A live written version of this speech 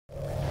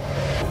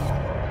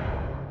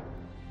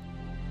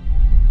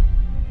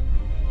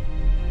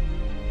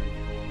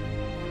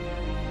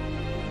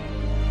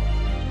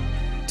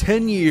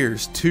10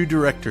 years, 2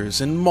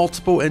 directors, and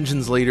multiple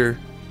engines later,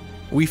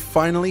 we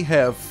finally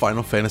have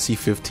Final Fantasy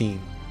XV.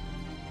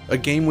 A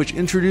game which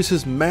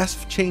introduces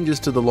massive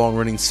changes to the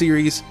long-running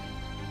series,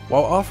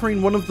 while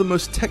offering one of the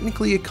most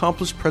technically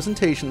accomplished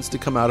presentations to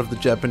come out of the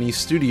Japanese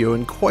studio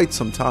in quite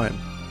some time.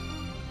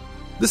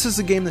 This is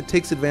a game that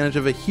takes advantage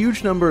of a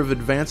huge number of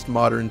advanced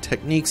modern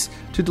techniques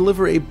to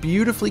deliver a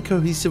beautifully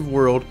cohesive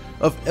world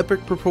of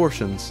epic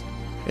proportions,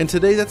 and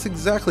today that's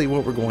exactly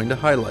what we're going to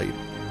highlight.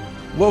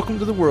 Welcome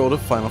to the world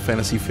of Final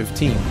Fantasy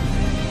XV.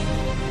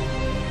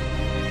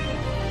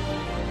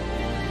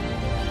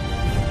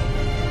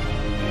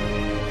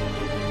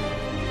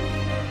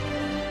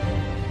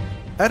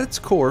 At its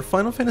core,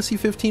 Final Fantasy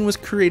XV was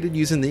created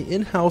using the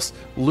in-house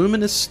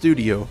Luminous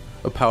studio,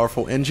 a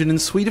powerful engine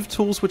and suite of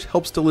tools which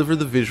helps deliver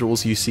the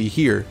visuals you see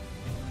here.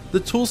 The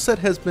toolset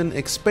has been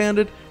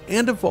expanded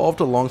and evolved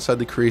alongside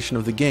the creation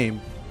of the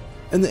game,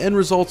 and the end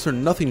results are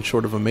nothing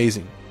short of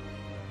amazing.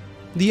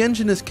 The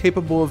engine is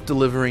capable of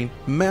delivering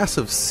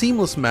massive,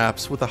 seamless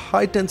maps with a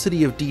high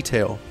density of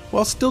detail,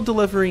 while still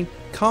delivering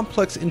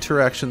complex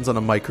interactions on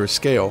a micro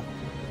scale.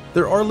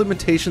 There are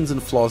limitations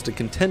and flaws to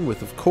contend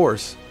with, of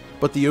course,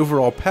 but the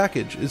overall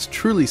package is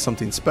truly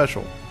something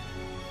special.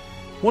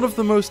 One of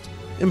the most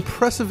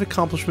impressive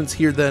accomplishments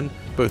here then,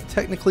 both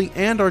technically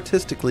and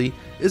artistically,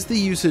 is the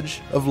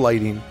usage of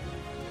lighting.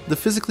 The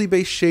physically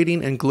based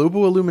shading and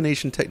global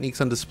illumination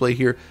techniques on display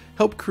here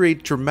help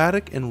create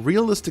dramatic and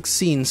realistic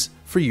scenes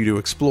for you to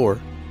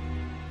explore.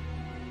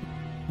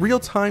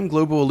 Real-time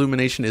global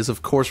illumination is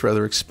of course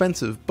rather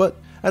expensive, but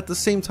at the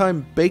same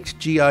time baked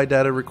GI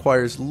data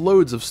requires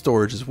loads of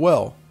storage as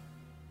well.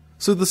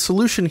 So the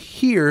solution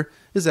here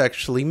is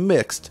actually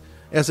mixed,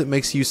 as it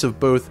makes use of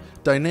both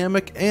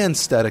dynamic and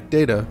static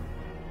data.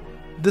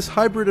 This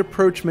hybrid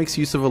approach makes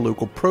use of a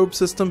local probe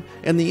system,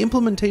 and the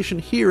implementation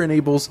here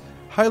enables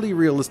highly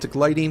realistic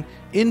lighting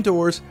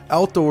indoors,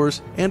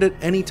 outdoors, and at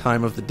any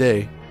time of the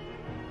day.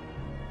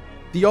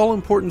 The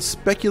all-important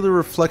specular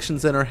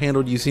reflections then are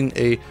handled using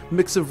a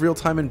mix of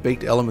real-time and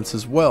baked elements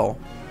as well.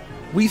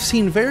 We've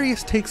seen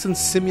various takes on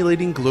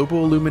simulating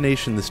global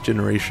illumination this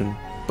generation,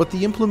 but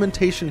the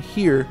implementation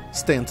here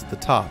stands at the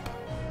top.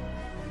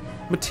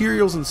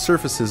 Materials and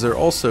surfaces are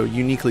also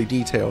uniquely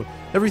detailed,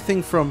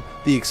 everything from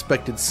the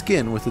expected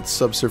skin with its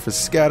subsurface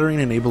scattering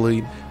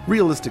enabling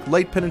realistic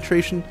light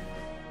penetration,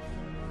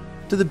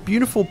 to the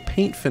beautiful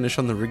paint finish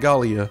on the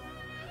regalia.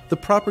 The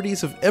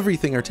properties of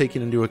everything are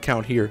taken into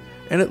account here,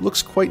 and it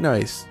looks quite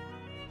nice.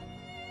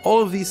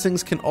 All of these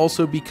things can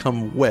also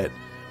become wet,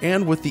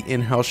 and with the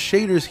in-house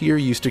shaders here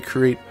used to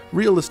create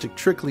realistic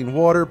trickling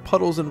water,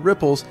 puddles, and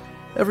ripples,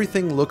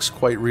 everything looks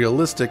quite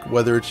realistic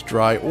whether it's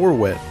dry or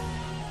wet.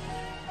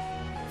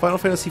 Final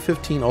Fantasy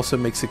XV also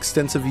makes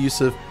extensive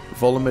use of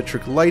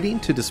volumetric lighting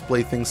to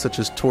display things such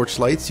as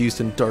torchlights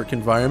used in dark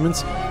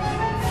environments,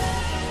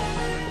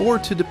 or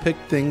to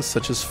depict things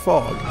such as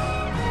fog.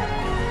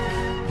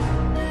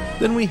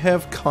 Then we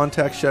have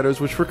contact shadows,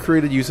 which were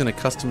created using a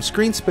custom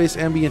screen space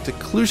ambient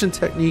occlusion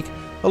technique,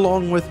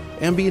 along with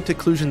ambient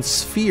occlusion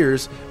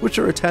spheres, which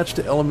are attached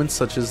to elements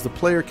such as the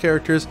player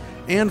characters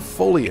and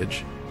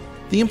foliage.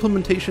 The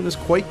implementation is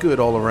quite good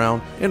all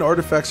around, and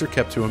artifacts are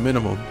kept to a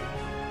minimum.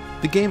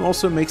 The game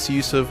also makes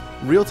use of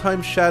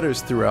real-time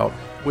shadows throughout,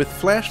 with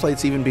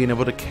flashlights even being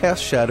able to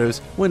cast shadows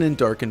when in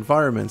dark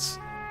environments.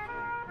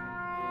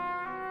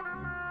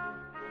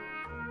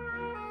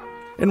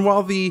 And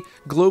while the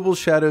global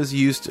shadows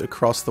used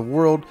across the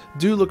world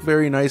do look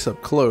very nice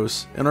up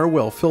close and are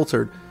well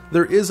filtered,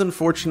 there is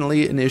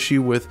unfortunately an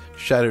issue with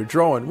shadow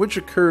drawing, which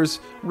occurs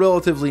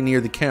relatively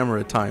near the camera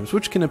at times,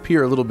 which can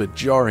appear a little bit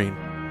jarring.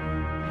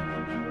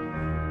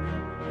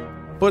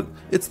 But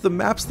it's the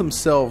maps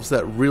themselves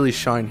that really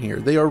shine here.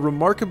 They are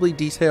remarkably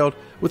detailed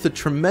with a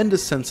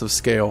tremendous sense of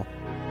scale.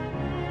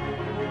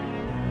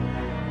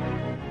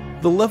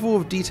 The level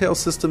of detail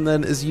system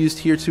then is used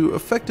here to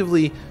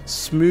effectively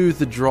smooth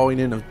the drawing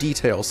in of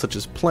details such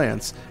as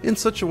plants in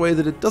such a way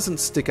that it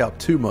doesn't stick out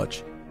too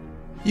much.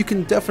 You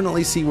can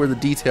definitely see where the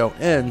detail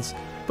ends,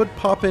 but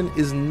pop-in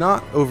is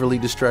not overly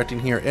distracting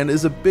here and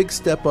is a big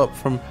step up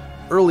from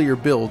earlier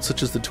builds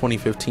such as the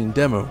 2015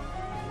 demo.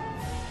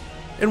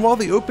 And while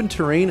the open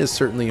terrain is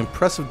certainly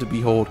impressive to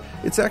behold,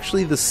 it's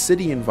actually the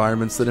city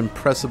environments that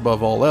impress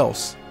above all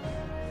else.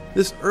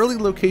 This early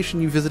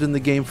location you visit in the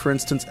game, for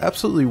instance,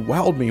 absolutely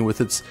wowed me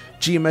with its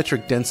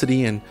geometric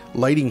density and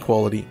lighting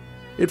quality.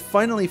 It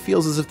finally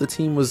feels as if the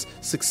team was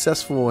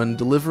successful in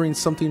delivering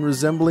something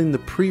resembling the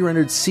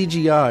pre-rendered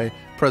CGI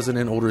present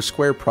in older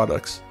Square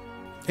products.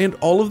 And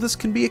all of this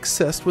can be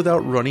accessed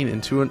without running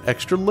into an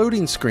extra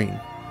loading screen.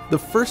 The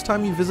first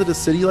time you visit a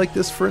city like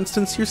this, for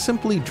instance, you're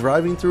simply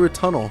driving through a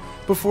tunnel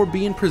before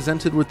being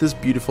presented with this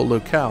beautiful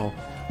locale.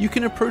 You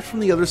can approach from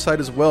the other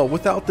side as well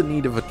without the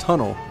need of a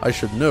tunnel, I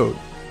should note.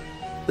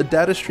 The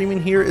data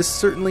streaming here is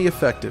certainly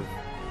effective.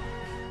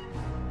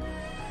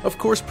 Of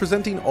course,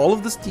 presenting all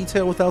of this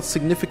detail without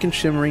significant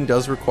shimmering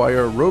does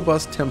require a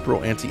robust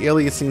temporal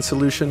anti-aliasing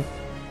solution,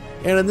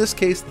 and in this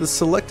case the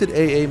selected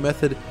AA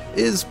method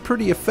is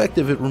pretty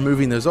effective at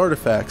removing those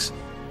artifacts,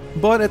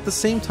 But at the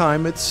same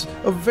time, it's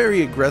a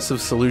very aggressive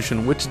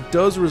solution which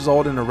does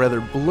result in a rather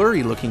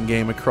blurry looking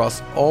game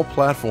across all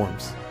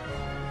platforms.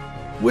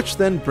 Which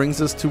then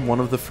brings us to one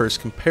of the first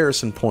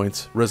comparison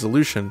points,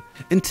 resolution.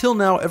 Until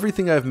now,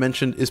 everything I've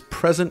mentioned is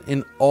present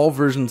in all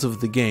versions of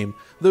the game,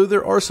 though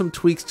there are some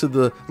tweaks to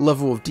the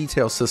level of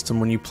detail system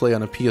when you play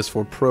on a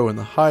PS4 Pro in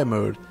the high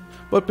mode.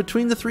 But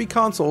between the three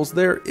consoles,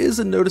 there is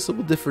a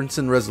noticeable difference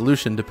in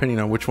resolution depending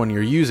on which one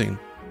you're using.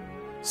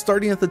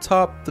 Starting at the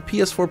top, the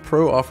PS4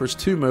 Pro offers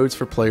two modes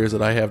for players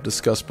that I have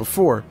discussed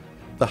before,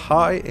 the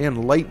high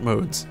and light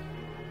modes.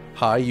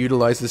 High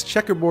utilizes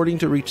checkerboarding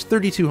to reach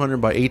 3200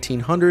 by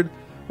 1800,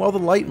 while the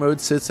light mode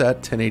sits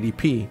at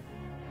 1080p.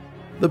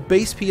 The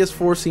base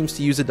PS4 seems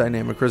to use a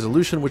dynamic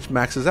resolution which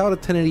maxes out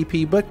at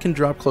 1080p but can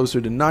drop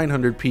closer to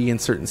 900p in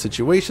certain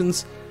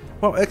situations,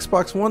 while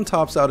Xbox One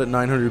tops out at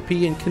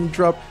 900p and can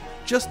drop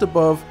just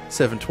above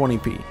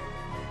 720p.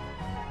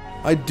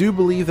 I do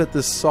believe that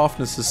this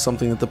softness is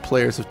something that the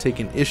players have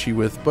taken issue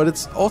with, but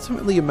it's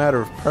ultimately a matter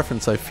of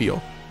preference, I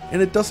feel,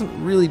 and it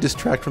doesn't really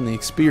distract from the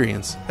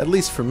experience, at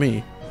least for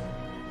me.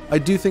 I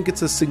do think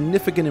it's a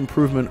significant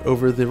improvement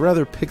over the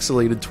rather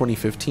pixelated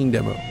 2015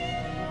 demo.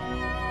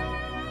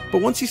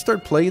 But once you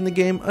start playing the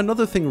game,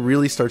 another thing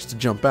really starts to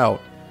jump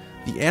out: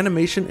 the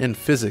animation and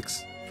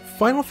physics.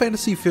 Final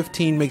Fantasy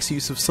XV makes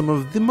use of some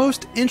of the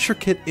most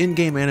intricate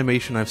in-game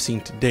animation I've seen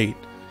to date.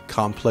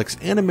 Complex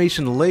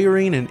animation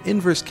layering and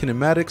inverse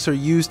kinematics are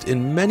used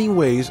in many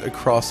ways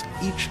across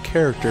each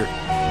character.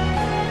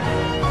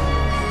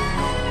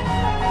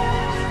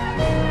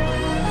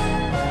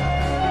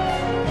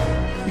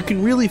 You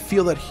can really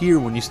feel that here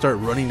when you start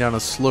running down a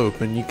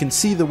slope, and you can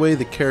see the way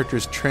the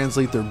characters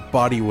translate their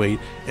body weight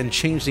and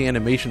change the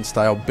animation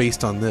style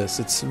based on this.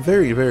 It's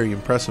very, very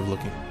impressive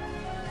looking.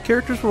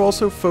 Characters will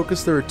also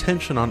focus their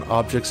attention on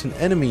objects and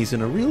enemies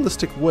in a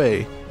realistic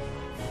way.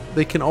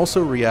 They can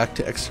also react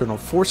to external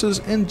forces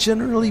and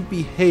generally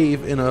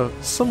behave in a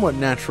somewhat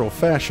natural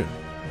fashion.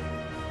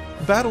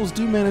 Battles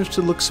do manage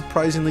to look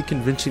surprisingly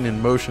convincing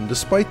in motion,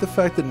 despite the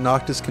fact that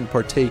Noctis can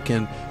partake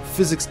in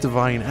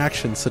physics-defying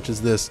actions such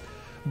as this,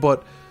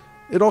 but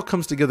it all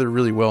comes together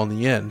really well in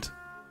the end.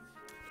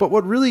 But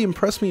what really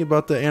impressed me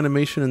about the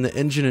animation and the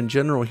engine in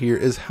general here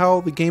is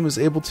how the game is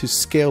able to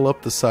scale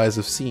up the size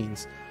of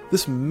scenes.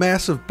 This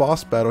massive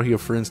boss battle here,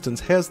 for instance,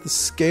 has the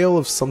scale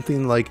of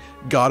something like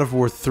God of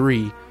War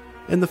 3,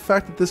 and the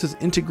fact that this is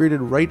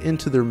integrated right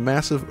into their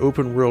massive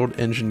open world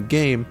engine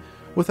game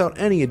without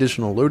any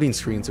additional loading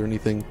screens or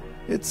anything,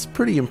 it's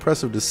pretty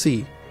impressive to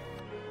see.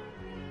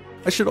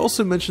 I should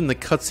also mention the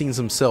cutscenes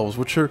themselves,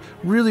 which are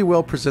really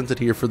well presented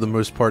here for the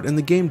most part, and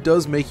the game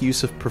does make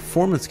use of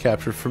performance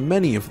capture for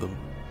many of them.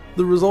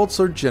 The results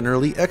are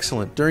generally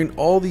excellent during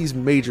all these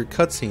major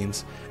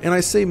cutscenes, and I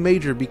say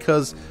major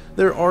because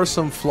there are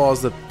some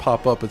flaws that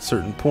pop up at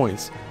certain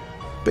points.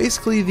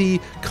 Basically,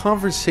 the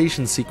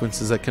conversation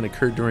sequences that can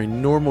occur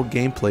during normal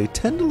gameplay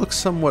tend to look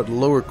somewhat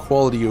lower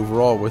quality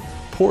overall, with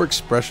poor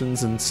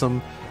expressions and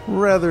some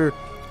rather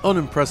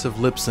unimpressive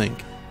lip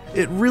sync.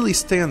 It really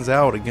stands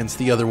out against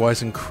the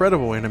otherwise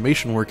incredible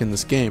animation work in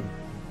this game.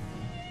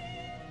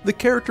 The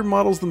character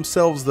models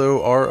themselves,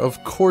 though, are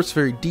of course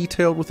very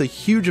detailed, with a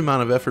huge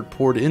amount of effort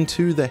poured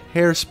into the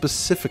hair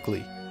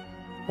specifically.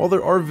 While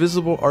there are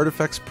visible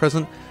artifacts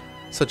present,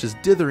 such as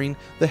dithering,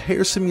 the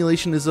hair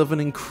simulation is of an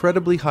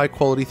incredibly high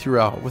quality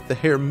throughout, with the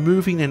hair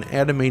moving and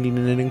animating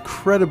in an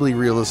incredibly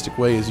realistic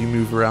way as you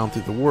move around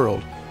through the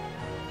world.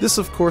 This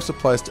of course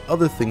applies to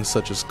other things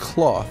such as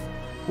cloth,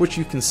 which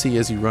you can see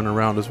as you run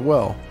around as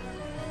well.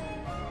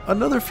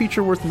 Another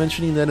feature worth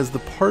mentioning then is the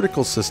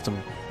particle system.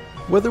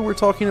 Whether we're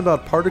talking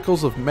about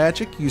particles of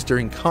magic used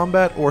during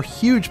combat or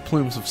huge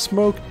plumes of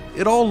smoke,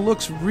 it all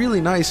looks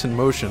really nice in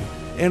motion,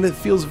 and it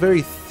feels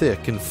very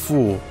thick and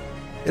full.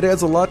 It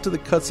adds a lot to the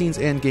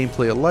cutscenes and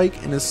gameplay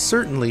alike, and is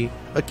certainly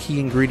a key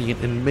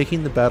ingredient in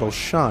making the battle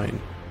shine.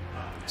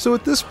 So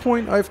at this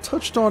point, I've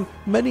touched on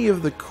many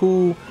of the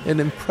cool and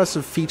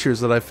impressive features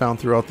that I found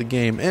throughout the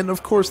game, and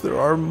of course there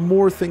are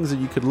more things that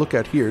you could look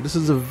at here. This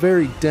is a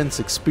very dense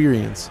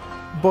experience,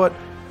 but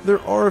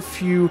there are a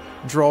few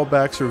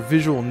drawbacks or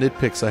visual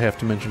nitpicks I have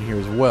to mention here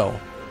as well.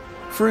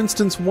 For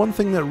instance, one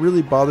thing that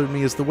really bothered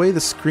me is the way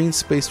the screen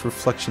space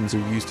reflections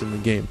are used in the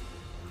game.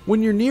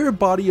 When you're near a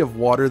body of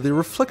water, the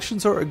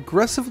reflections are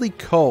aggressively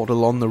culled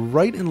along the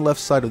right and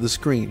left side of the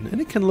screen, and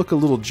it can look a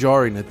little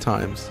jarring at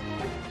times.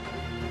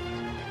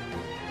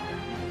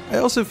 I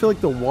also feel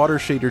like the water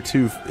shader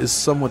too is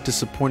somewhat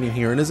disappointing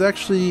here, and is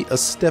actually a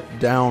step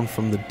down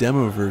from the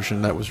demo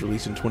version that was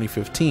released in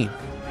 2015.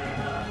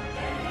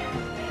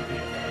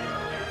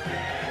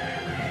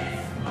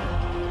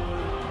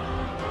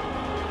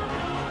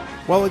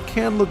 While it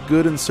can look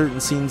good in certain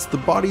scenes, the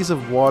bodies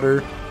of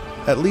water,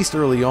 at least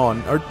early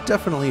on, are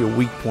definitely a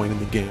weak point in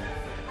the game.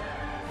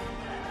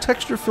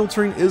 Texture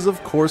filtering is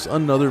of course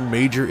another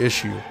major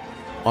issue.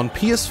 On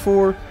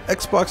PS4,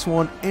 Xbox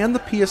One, and the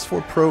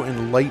PS4 Pro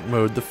in Lite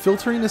mode, the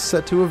filtering is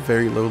set to a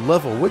very low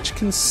level, which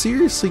can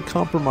seriously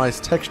compromise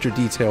texture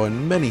detail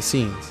in many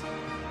scenes.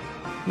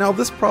 Now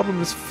this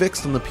problem is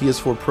fixed on the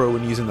PS4 Pro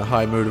when using the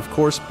high mode of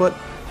course, but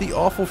the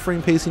awful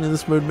frame pacing in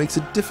this mode makes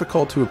it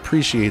difficult to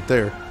appreciate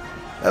there,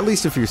 at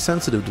least if you're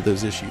sensitive to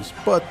those issues,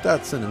 but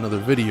that's in another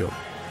video.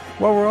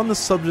 While we're on the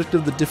subject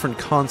of the different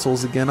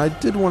consoles again, I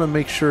did want to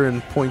make sure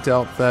and point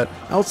out that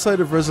outside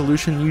of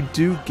resolution, you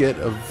do get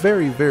a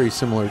very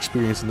similar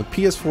experience in the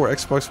PS4,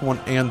 Xbox One,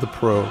 and the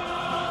Pro.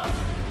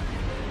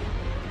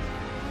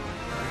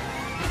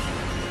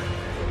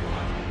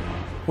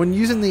 When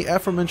using the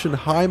aforementioned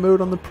high mode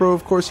on the Pro,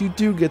 of course, you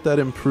do get that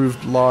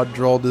improved LOD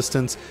draw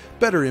distance,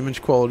 better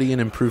image quality, and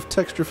improved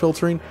texture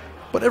filtering,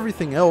 but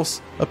everything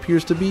else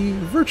appears to be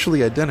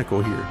virtually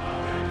identical here.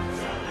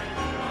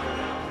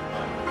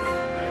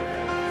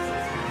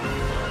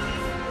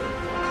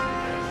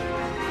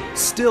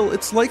 Still,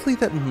 it's likely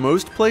that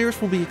most players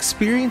will be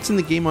experiencing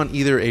the game on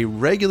either a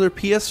regular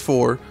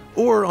PS4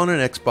 or on an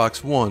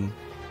Xbox One.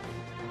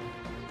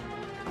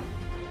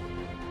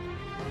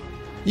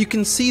 You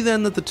can see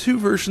then that the two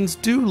versions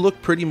do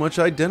look pretty much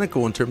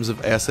identical in terms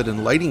of asset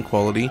and lighting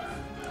quality.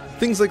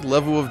 Things like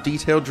level of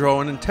detail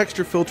drawing and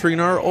texture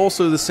filtering are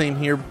also the same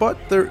here, but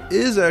there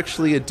is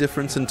actually a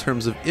difference in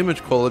terms of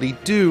image quality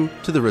due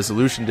to the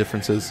resolution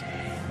differences.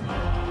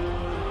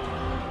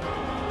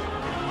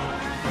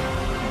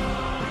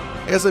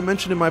 As I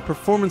mentioned in my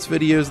performance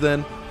videos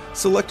then,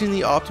 selecting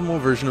the optimal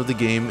version of the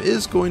game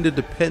is going to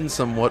depend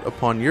somewhat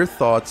upon your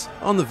thoughts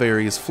on the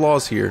various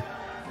flaws here.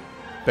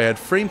 Bad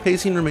frame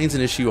pacing remains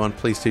an issue on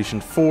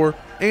PlayStation 4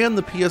 and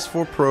the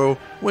PS4 Pro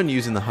when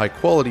using the high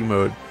quality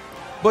mode,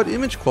 but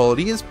image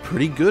quality is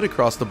pretty good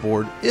across the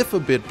board, if a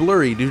bit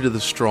blurry due to the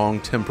strong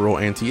temporal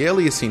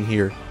anti-aliasing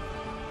here.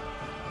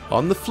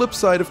 On the flip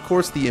side, of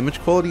course, the image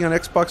quality on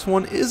Xbox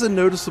One is a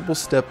noticeable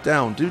step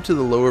down due to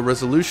the lower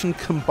resolution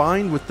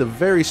combined with the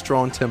very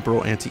strong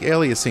temporal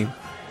anti-aliasing.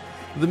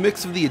 The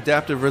mix of the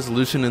adaptive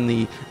resolution and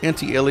the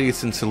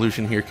anti-aliasing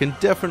solution here can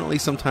definitely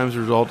sometimes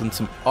result in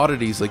some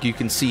oddities like you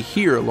can see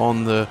here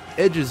along the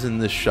edges in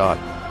this shot.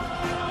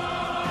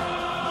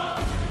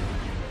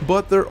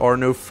 But there are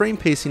no frame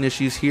pacing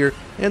issues here,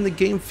 and the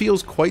game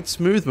feels quite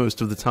smooth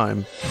most of the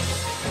time.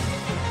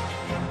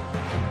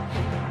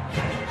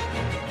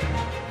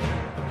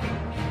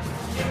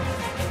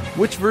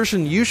 Which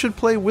version you should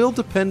play will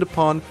depend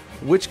upon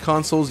which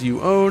consoles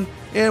you own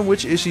and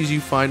which issues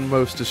you find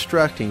most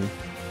distracting.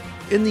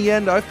 In the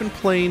end, I've been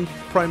playing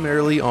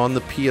primarily on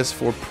the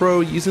PS4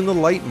 Pro using the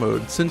Lite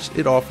mode since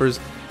it offers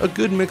a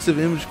good mix of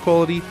image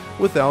quality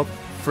without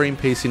frame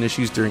pacing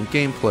issues during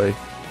gameplay.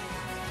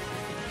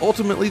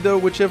 Ultimately though,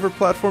 whichever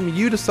platform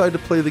you decide to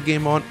play the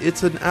game on,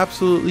 it's an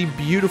absolutely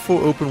beautiful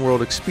open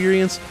world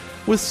experience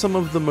with some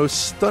of the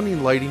most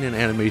stunning lighting and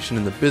animation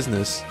in the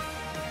business.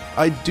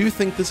 I do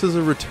think this is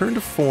a return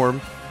to form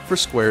for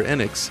Square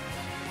Enix,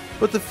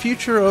 but the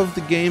future of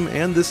the game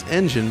and this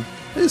engine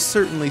is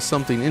certainly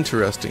something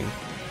interesting.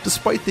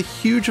 Despite the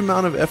huge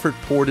amount of effort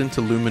poured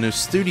into Luminous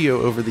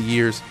Studio over the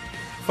years,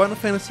 Final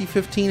Fantasy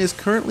XV is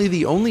currently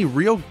the only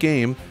real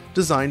game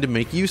designed to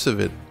make use of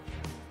it.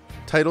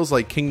 Titles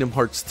like Kingdom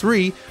Hearts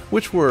 3,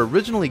 which were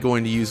originally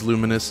going to use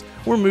Luminous,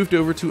 were moved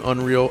over to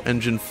Unreal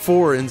Engine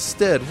 4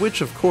 instead,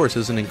 which of course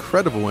is an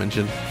incredible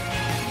engine.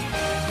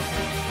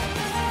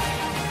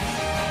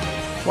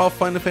 While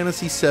Final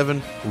Fantasy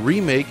VII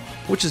Remake,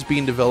 which is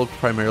being developed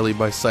primarily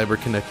by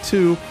CyberConnect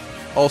 2,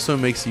 also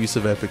makes use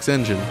of Epic's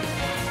engine.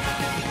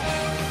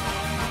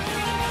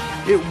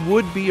 It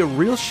would be a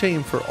real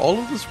shame for all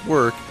of this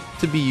work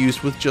to be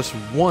used with just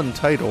one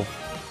title.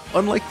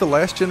 Unlike the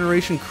last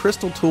generation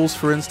Crystal tools,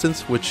 for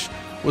instance, which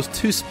was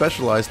too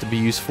specialized to be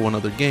useful in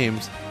other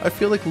games, I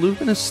feel like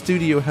Luminous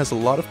Studio has a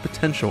lot of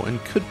potential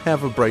and could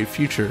have a bright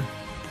future.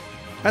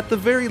 At the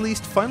very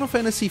least, Final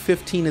Fantasy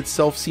XV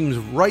itself seems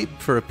ripe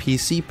for a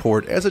PC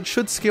port, as it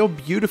should scale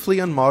beautifully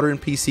on modern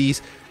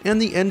PCs,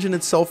 and the engine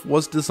itself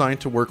was designed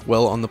to work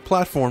well on the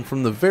platform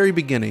from the very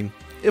beginning.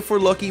 If we're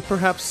lucky,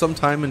 perhaps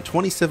sometime in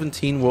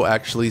 2017 we'll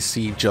actually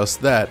see just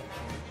that.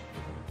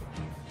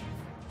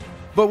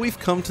 But we've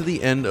come to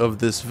the end of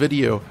this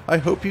video. I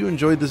hope you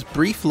enjoyed this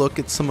brief look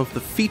at some of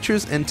the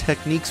features and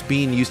techniques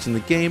being used in the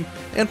game,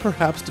 and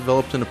perhaps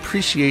developed an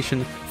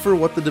appreciation for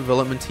what the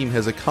development team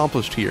has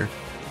accomplished here.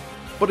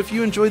 But if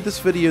you enjoyed this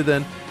video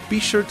then, be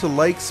sure to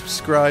like,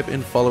 subscribe,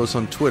 and follow us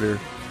on Twitter.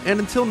 And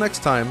until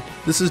next time,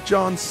 this is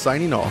John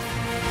signing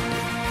off.